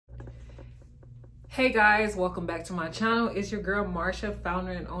Hey guys, welcome back to my channel. It's your girl Marsha,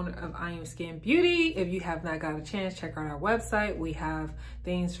 founder and owner of I Am Skin Beauty. If you have not got a chance, check out our website. We have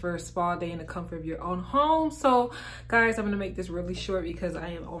things for a spa day in the comfort of your own home. So guys, I'm gonna make this really short because I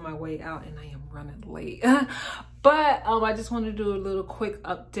am on my way out and I am running late. But I just wanted to do a little quick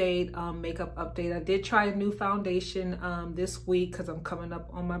update, makeup update. I did try a new foundation this week because I'm coming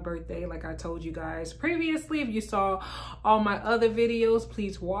up on my birthday, like I told you guys previously. If you saw all my other videos,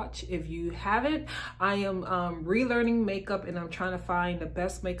 please watch. If you haven't, I am relearning makeup and I'm trying to find the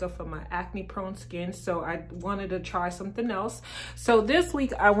best makeup for my acne prone skin. So I wanted to try something else. So this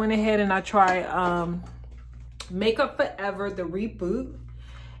week I went ahead and I tried Makeup Forever, the Reboot.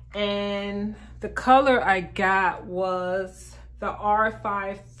 And the color I got was the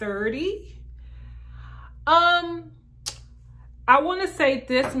R530. I want to say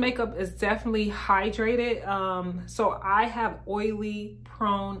this makeup is definitely hydrated. So I have oily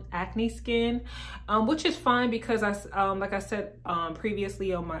prone acne skin, which is fine because like I said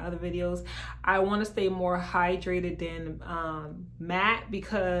previously on my other videos, I want to stay more hydrated than matte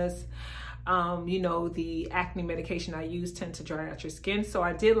because you know, the acne medication I use tend to dry out your skin. So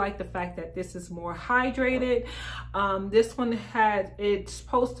I did like the fact that this is more hydrated. This one it's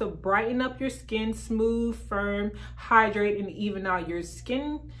supposed to brighten up your skin, smooth, firm, hydrate, and even out your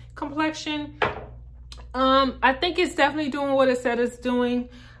skin complexion. I think it's definitely doing what it said it's doing.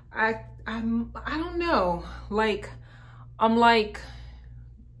 I don't know, I'm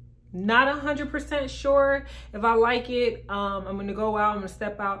not 100% sure if I like it. I'm gonna go out, I'm gonna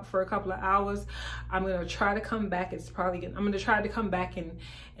step out for a couple of hours. I'm gonna try to come back. I'm gonna try to come back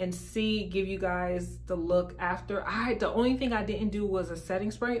and see, give you guys the look after. The only thing I didn't do was a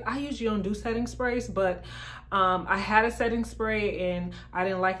setting spray. I usually don't do setting sprays, but I had a setting spray and I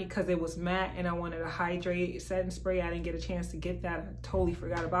didn't like it because it was matte and I wanted a hydrate setting spray. I didn't get a chance to get that. I totally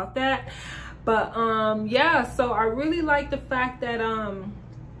forgot about that. But yeah, so I really like the fact that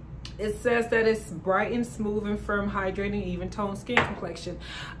it says that it's bright and smooth and firm, hydrating, even tone skin complexion.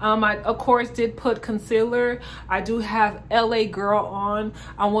 I of course did put concealer. I do have LA Girl on.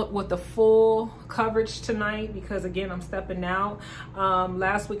 I went with the full coverage tonight because again, I'm stepping out.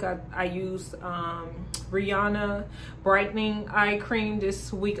 Last week I used Rihanna brightening eye cream.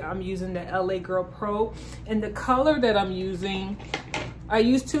 This week I'm using the LA Girl Pro. And the color that I'm using, I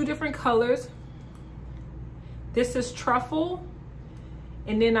use two different colors. This is Truffle.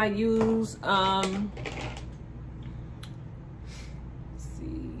 And then I use, let's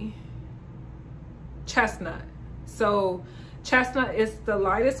see, Chestnut. So Chestnut is the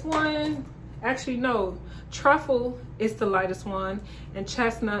lightest one. Actually, no, Truffle is the lightest one and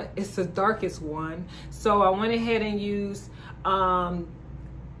Chestnut is the darkest one. So I went ahead and used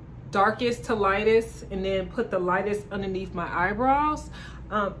darkest to lightest and then put the lightest underneath my eyebrows.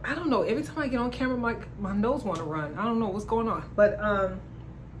 I don't know, every time I get on camera, my nose want to run. I don't know what's going on,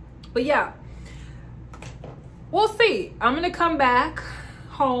 but yeah, we'll see. I'm gonna come back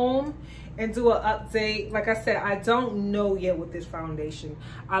home and do an update. Like I said, I don't know yet with this foundation.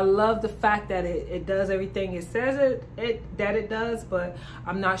 I love the fact that it does everything it says that it does, but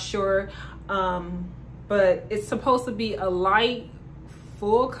I'm not sure. But it's supposed to be a light,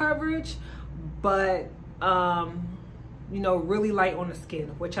 full coverage, but you know, really light on the skin,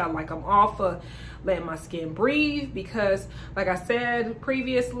 which I like. I'm all for letting my skin breathe because, like I said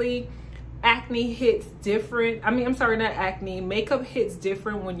previously, acne hits different. I'm sorry, not acne. Makeup hits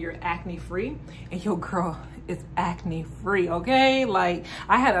different when you're acne free, and your girl is acne free, okay? Like,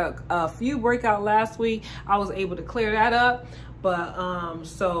 I had a few breakout last week. I was able to clear that up, but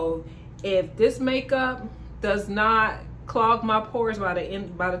so if this makeup does not clog my pores by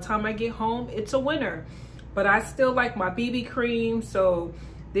the time I get home, it's a winner. But I still like my BB cream, so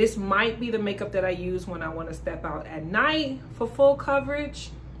this might be the makeup that I use when I want to step out at night for full coverage.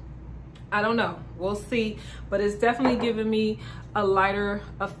 I don't know, we'll see. But it's definitely giving me a lighter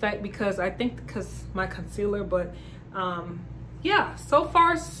effect because my concealer, but yeah, so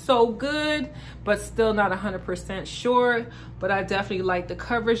far so good, but still not 100% sure. But I definitely like the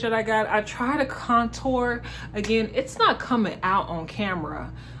coverage that I got. I try to contour. Again, it's not coming out on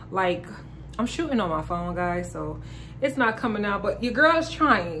camera. Like, I'm shooting on my phone, guys, so it's not coming out, but your girl's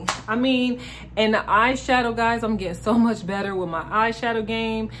trying. And the eyeshadow, guys, I'm getting so much better with my eyeshadow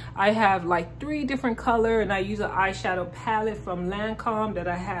game. I have like 3 different colors, and I use an eyeshadow palette from Lancome that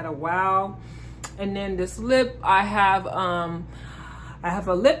I had a while. And then this lip, I have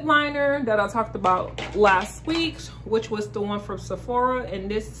a lip liner that I talked about last week, which was the one from Sephora, and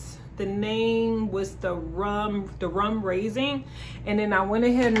the name was the Rum Raisin. And then I went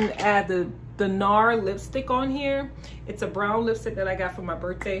ahead and added the Nars lipstick on here. It's a brown lipstick that I got for my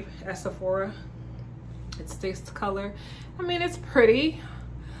birthday at Sephora. It's this color. I mean, it's pretty.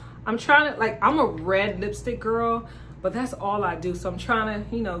 I'm trying to, like, I'm a red lipstick girl, but that's all I do. So I'm trying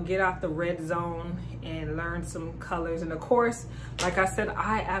to, you know, get out the red zone and learn some colors. And of course, like I said,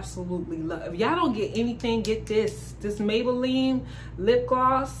 I absolutely love, if y'all don't get anything, get this Maybelline lip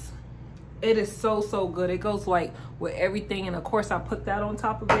gloss. It is so, so good. It goes like with everything. And of course I put that on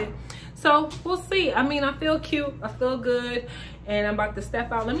top of it. So we'll see. I mean, I feel cute. I feel good. And I'm about to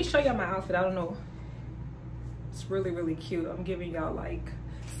step out. Let me show y'all my outfit. I don't know. It's really, really cute. I'm giving y'all like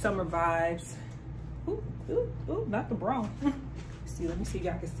summer vibes. Ooh, ooh, ooh, not the bra. See, let me see if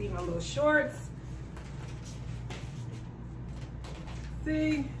y'all can see my little shorts.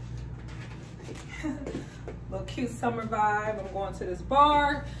 See? Little cute summer vibe. I'm going to this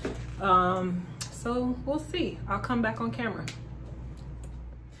bar. So we'll see. I'll come back on camera.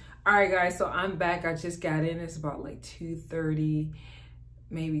 All right, guys, so I'm back. I just got in. It's about like 2:30,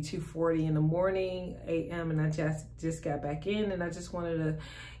 maybe 2:40 in the morning, a.m. And I just got back in, and I just wanted to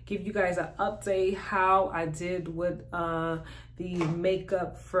give you guys an update how I did with the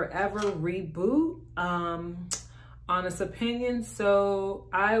Makeup Forever reboot. Honest opinion, so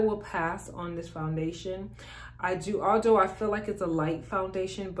I will pass on this foundation. Although I feel like it's a light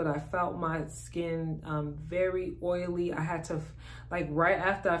foundation, but I felt my skin very oily. I had to, like, right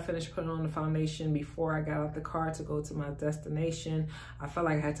after I finished putting on the foundation, before I got out the car to go to my destination, I felt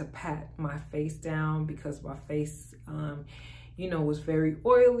like I had to pat my face down because my face, you know, was very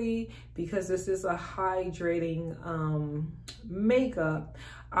oily, because this is a hydrating makeup.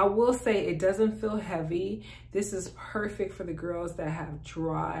 I will say it doesn't feel heavy. This is perfect for the girls that have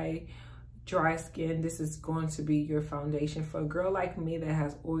dry skin. This is going to be your foundation. For a girl like me that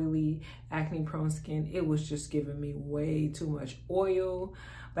has oily, acne prone skin, it was just giving me way too much oil.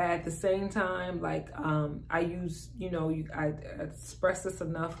 But at the same time, like, I use, you know, I express this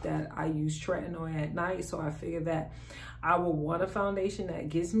enough that I use tretinoin at night. So I figured that I will want a foundation that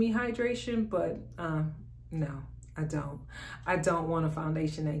gives me hydration, but no. I don't want a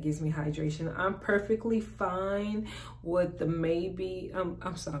foundation that gives me hydration. I'm perfectly fine with the Maybelline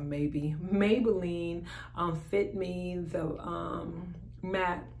Fit Me, the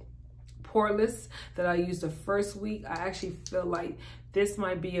matte poreless that I used the first week. I actually feel like this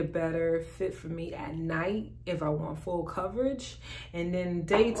might be a better fit for me at night if I want full coverage. And then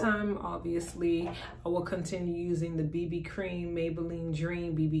daytime, obviously, I will continue using the BB cream, Maybelline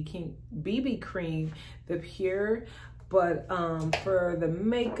Dream BB cream, the Pure. But for the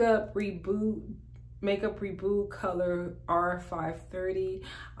makeup reboot color R530,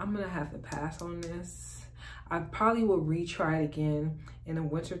 I'm gonna have to pass on this. I probably will retry it again in the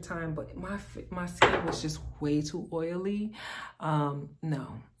winter time, but my skin was just way too oily.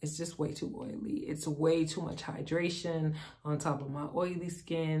 No, it's just way too oily. It's way too much hydration on top of my oily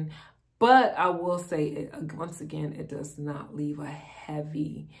skin. But I will say, once again, it does not leave a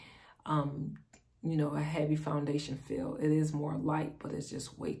heavy, you know, a heavy foundation feel. It is more light, but it's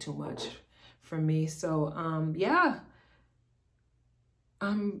just way too much for me. So, yeah.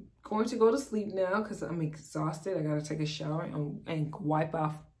 I'm going to go to sleep now because I'm exhausted. I gotta take a shower and wipe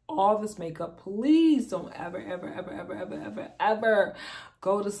off all this makeup. Please don't ever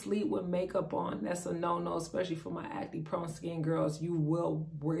go to sleep with makeup on. That's a no-no, especially for my acne prone skin girls. You will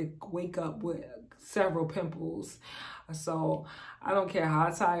wake up with several pimples. So I don't care how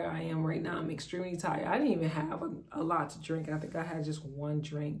tired I am right now. I'm extremely tired. I didn't even have a lot to drink. I think I had just one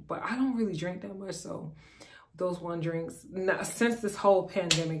drink, but I don't really drink that much. So those one drinks, since this whole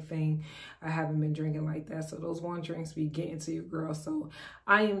pandemic thing, I haven't been drinking like that. So those one drinks be getting to your girl. So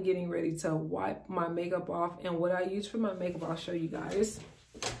I am getting ready to wipe my makeup off. And what I use for my makeup, I'll show you guys.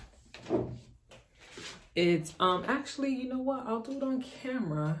 It's actually, you know what? I'll do it on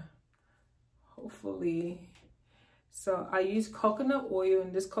camera, hopefully. So I use coconut oil,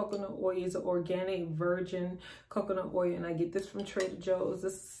 and this coconut oil is an organic virgin coconut oil, and I get this from Trader Joe's.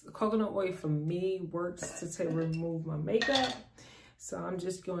 This coconut oil for me works to remove my makeup. So I'm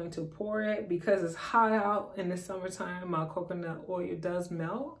just going to pour it because it's hot out in the summertime. My coconut oil does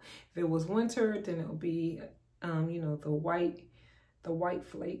melt. If it was winter, then it would be, you know, the white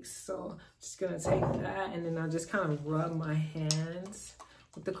flakes. So I'm just gonna take that, and then I just kind of rub my hands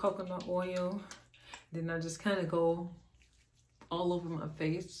with the coconut oil. Then I just kind of go all over my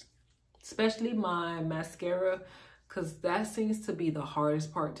face, especially my mascara, because that seems to be the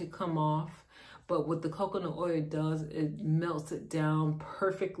hardest part to come off. But what the coconut oil does, it melts it down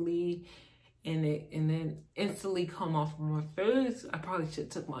perfectly, and then instantly come off of my face. I probably should have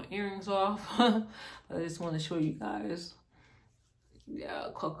took my earrings off. I just want to show you guys. Yeah,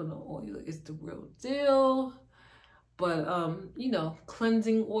 coconut oil is the real deal. But you know,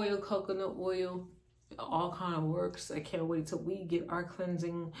 cleansing oil, coconut oil, It all kind of works. I can't wait till we get our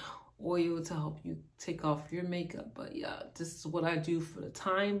cleansing oil to help you take off your makeup. But yeah, this is what I do for the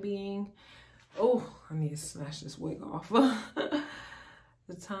time being. Oh, I need to snatch this wig off.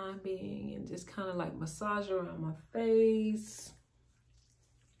 The time being, and just kind of like massage around my face.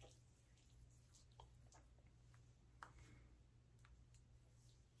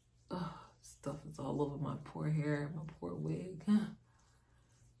 Oh, stuff is all over my poor hair, my poor wig.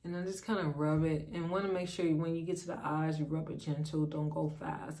 And I just kind of rub it, and want to make sure when you get to the eyes, you rub it gentle. Don't go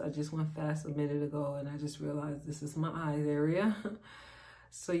fast. I just went fast a minute ago, and I just realized this is my eyes area.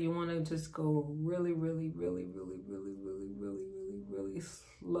 So you want to just go really, really, really, really, really, really, really, really, really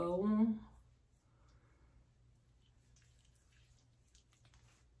slow.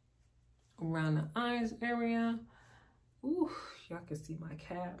 Around the eyes area. Ooh, y'all can see my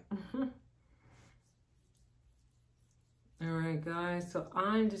cap. All right, guys, so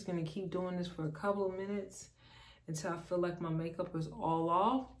I'm just gonna keep doing this for a couple of minutes until I feel like my makeup is all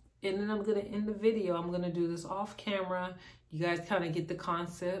off. And then I'm gonna end the video. I'm gonna do this off camera. You guys kind of get the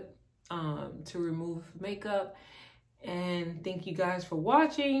concept to remove makeup. And thank you guys for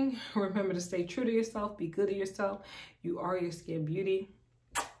watching. Remember to stay true to yourself, be good to yourself. You are your skin beauty.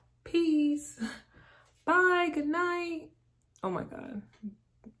 Peace. Bye, good night. Oh my God.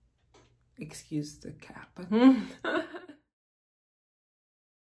 Excuse the cap.